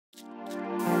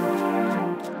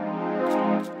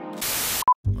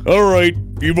Alright,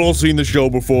 you've all seen the show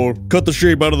before. Cut the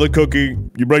shape out of the cookie.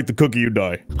 You break the cookie, you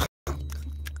die.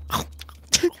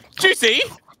 Juicy?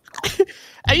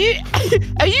 Are you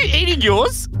eating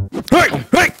yours? Hey,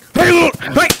 look! Hey, stop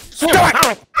it! Stop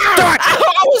it!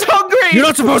 I was hungry! You're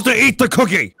not supposed to eat the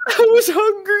cookie! I was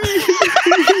hungry!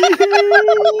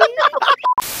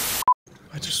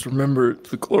 I just remember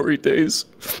the glory days.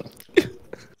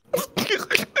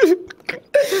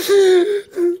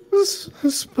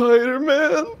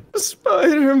 Spider-Man,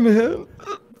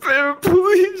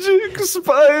 paraplegic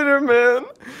Spider-Man.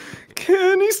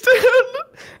 Can he stand?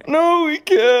 No, he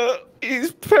can't.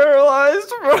 He's paralyzed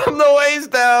from the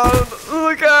waist down.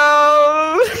 Look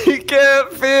out! He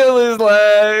can't feel his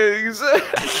legs.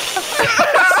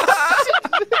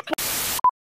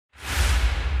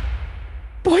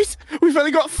 Boys, we've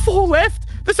only got 4 left.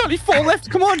 There's only 4 left.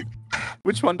 Come on.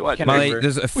 Which one do I take? Molly,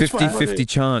 there's a 50-50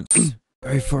 chance.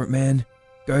 Go for it, man.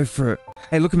 Go for it.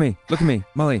 Hey, look at me. Look at me.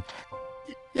 Molly.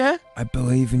 Yeah? I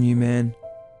believe in you, man.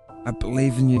 I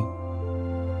believe in you.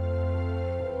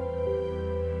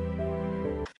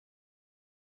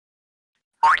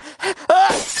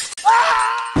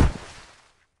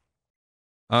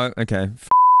 Oh, okay.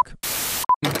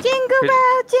 Jingle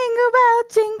bell,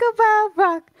 jingle bell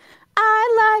rock.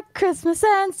 I like Christmas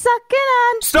and sucking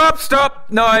on. Stop!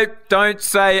 No, don't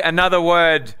say another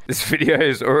word. This video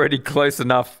is already close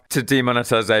enough to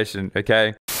demonetization,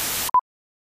 okay?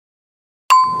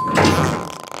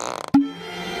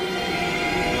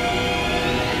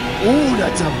 Ooh,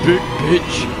 that's a big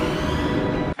bitch.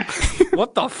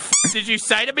 What the f did you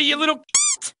say to me, you little...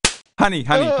 Honey,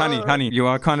 you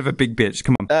are kind of a big bitch.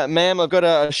 Come on. Ma'am, I've got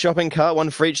a shopping cart, one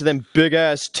for each of them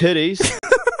big-ass titties.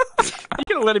 Are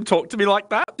you gonna let him talk to me like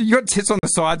that? You got tits on the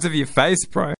sides of your face,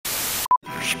 bro.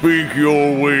 Speak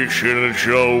your wish and it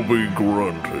shall be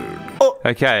granted.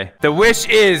 Okay, the wish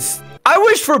is... I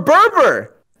wish for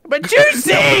Berber. But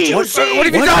Juicy! What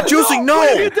have you done, Juicy? No! What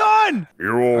have you done?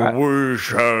 Your wish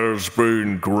has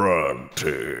been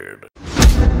granted.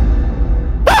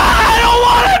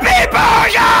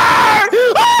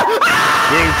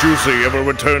 Will Juicy ever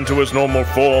return to his normal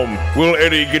form? Will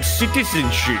Eddie get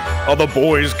citizenship? Are the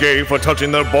boys gay for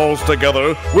touching their balls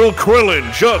together? Will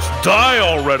Krillin just die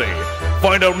already?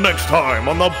 Find out next time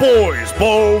on the Boys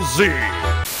Ball Z.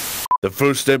 The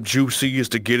first step, Juicy, is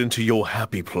to get into your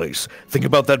happy place. Think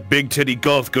about that big titty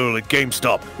goth girl at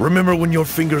GameStop. Remember when your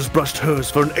fingers brushed hers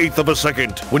for 1/8 of a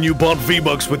second? When you bought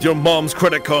V-Bucks with your mom's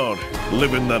credit card?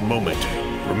 Live in that moment.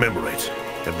 Remember it.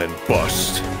 And then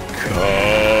bust.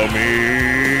 Commies!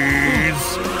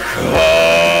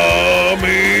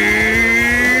 Commies!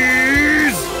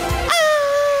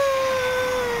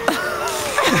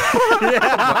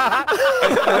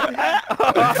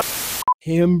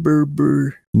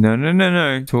 Hamburger.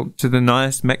 No. Talk to the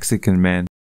nice Mexican man.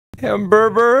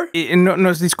 Hamburger. No,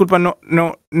 disculpa,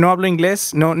 no hablo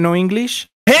inglés, no English.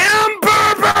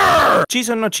 Hamburger!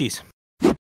 Cheese or no cheese?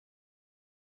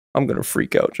 I'm gonna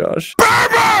freak out, Josh.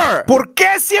 ¡Burger! ¿Por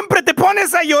qué siempre te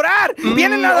pones a llorar?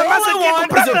 Vienen nada más aquí a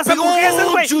comprar las hamburguesas,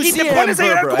 güey, y te pones a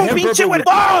llorar como un pinche güey.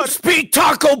 Oh, speak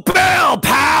Taco Bell,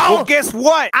 pal! Well, guess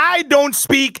what? I don't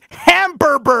speak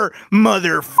hamburger,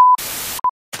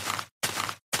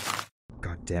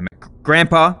 God damn it.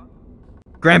 Grandpa,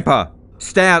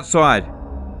 stay outside.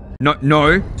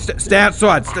 No, stay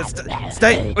outside.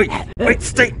 Stay. Wait,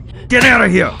 stay. Get out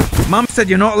of here. Mum said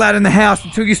you're not allowed in the house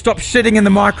until you stop shitting in the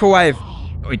microwave.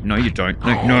 Wait, no, you don't.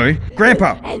 No.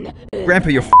 Grandpa,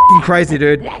 you're f***ing crazy,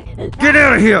 dude. Get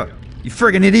out of here, you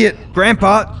friggin' idiot.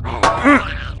 Grandpa,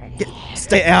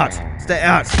 stay out.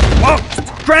 Oh,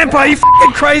 Grandpa, you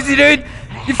f***ing crazy, dude.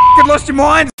 You f***ing lost your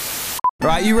mind.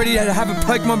 Right, you ready to have a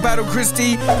Pokemon battle,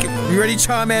 Christy? You ready,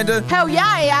 Charmander? Hell yeah,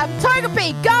 I am.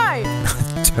 Togepi, go!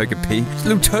 Togepi?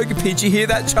 Little Togepi, did you hear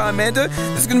that, Charmander?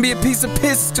 This is gonna be a piece of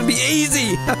piss. It's gonna be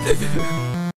easy.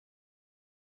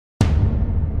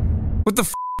 What the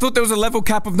f? I thought there was a level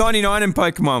cap of 99 in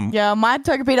Pokemon. Yeah, my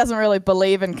Togepi doesn't really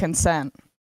believe in consent.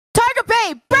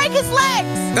 Togepi, break his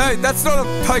legs! No, that's not a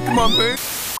Pokemon move.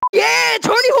 Yeah,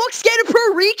 Tony Hawk Skater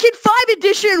Pro Re-Kid 5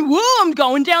 Edition. Whoa, I'm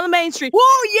going down the main street.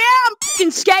 Whoa, yeah, I'm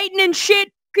fucking skating and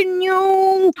shit. I'm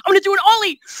gonna do an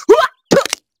ollie.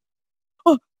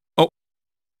 Oh.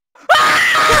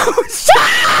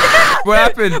 What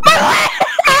happened?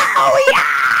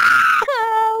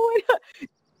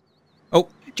 Oh.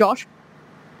 Josh,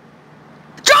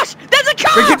 there's a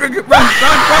car!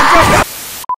 Run!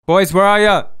 Boys, where are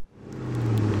ya?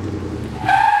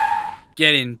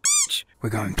 Get in. We're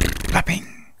going clapping.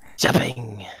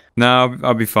 Jumping. No,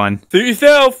 I'll be fine. Do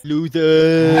yourself.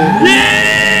 Luther.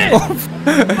 Yeah!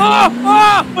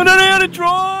 I don't know how to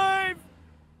drive.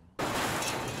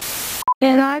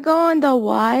 Can I go on the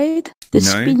wide? The No.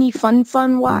 spinny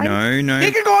fun wide? No.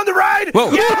 He can go on the ride!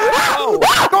 Whoa.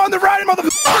 Yeah! Go on the ride,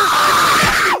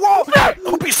 motherfucker!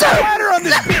 Whoa! Be splatter on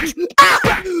this bitch!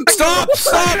 Stop!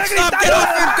 Get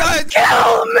off him, guys!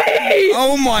 Kill me!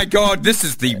 Oh my god, this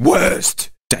is the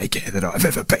worst daycare that I've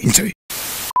ever been to.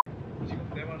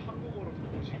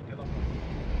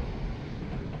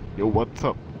 Yo, what's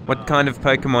up? What kind of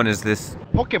Pokemon is this?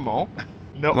 Pokemon?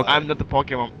 No, What- I'm not the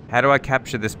Pokemon. How do I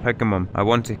capture this Pokemon? I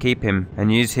want to keep him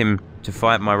and use him to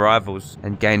fight my rivals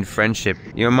and gain friendship.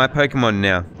 You are my Pokemon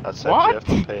now. What?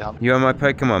 You are my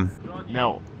Pokemon.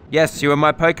 No. Yes, you are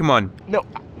my Pokemon. No,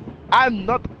 I'm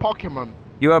not Pokemon.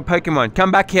 You are Pokemon.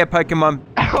 Come back here, Pokemon.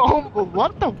 Oh,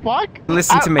 what the fuck?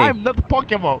 Listen to me. I'm not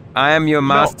Pokemon. I am your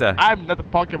master. No, I'm not a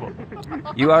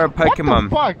Pokemon. You are a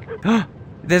Pokemon. What the fuck?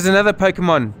 There's another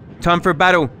Pokemon. Time for a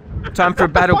battle. Time for a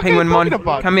battle, fuck are you Penguin Mon. talking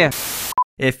about? Come here.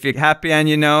 If you're happy and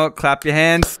you know it, clap your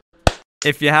hands.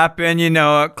 If you're happy and you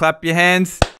know it, clap your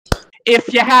hands.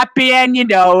 If you're happy and you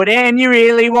know it and you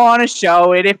really want to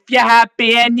show it, if you're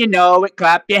happy and you know it,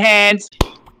 clap your hands.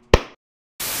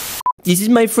 This is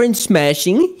my friend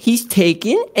Smashing. He's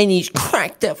taken and he's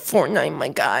cracked at Fortnite, my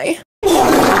guy.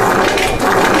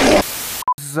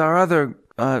 This is our other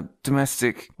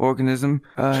domestic organism.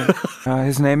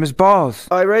 His name is Balls.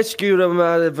 I rescued him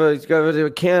out of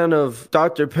a can of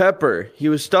Dr. Pepper. He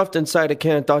was stuffed inside a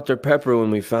can of Dr. Pepper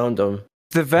when we found him.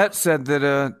 The vet said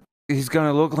that he's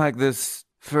gonna look like this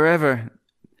forever.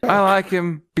 I like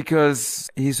him because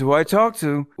he's who I talk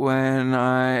to when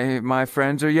my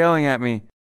friends are yelling at me.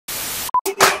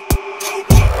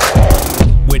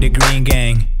 We're the Green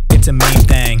Gang, it's a mean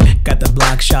thing. Got the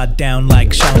block shot down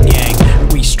like Sean Yang.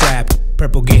 We strapped,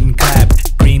 purple getting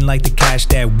clapped, green like the cash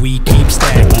that we keep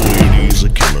stacked. He's a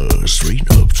killer, straight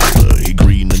up thriller. He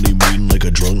green and he mean like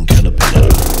a drunk caterpillar.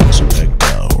 So back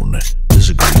down, there's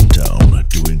a green town,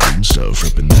 doing green stuff,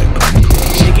 repping that green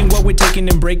crown. Taking what we're taking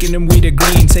and breaking them, we the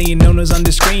green. Saying no nos on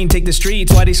the screen, take the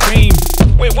streets, why they scream?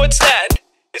 Wait, what's that?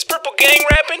 Is Purple Gang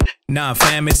rapping? Nah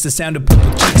fam, it's the sound of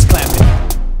purple cheeks clapping.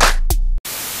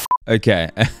 Okay,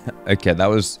 okay, that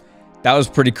was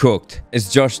pretty cooked. It's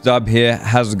Joshdub here.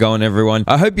 How's it going, everyone?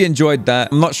 I hope you enjoyed that.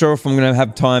 I'm not sure if I'm gonna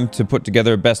have time to put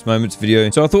together a best moments video,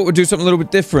 so I thought we'd do something a little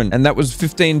bit different, and that was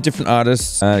 15 different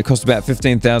artists. It cost about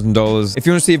 $15,000. If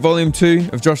you want to see volume 2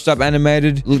 of Joshdub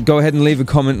Animated, go ahead and leave a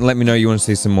comment and let me know you want to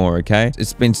see some more, okay?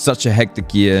 It's been such a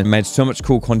hectic year. Made so much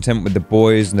cool content with the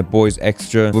boys and the boys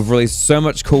extra. We've released so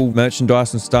much cool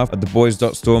merchandise and stuff at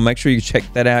theboys.store. Make sure you check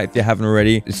that out if you haven't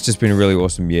already. It's just been a really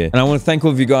awesome year. And I want to thank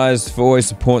all of you guys for always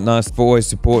supporting us, for always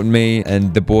supporting me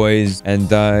and the boys.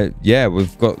 And yeah,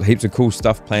 we've got heaps of cool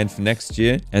stuff planned for next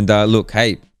year. And look,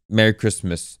 hey, Merry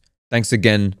Christmas. Thanks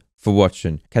again for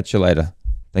watching. Catch you later.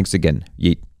 Thanks again.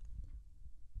 Yeet.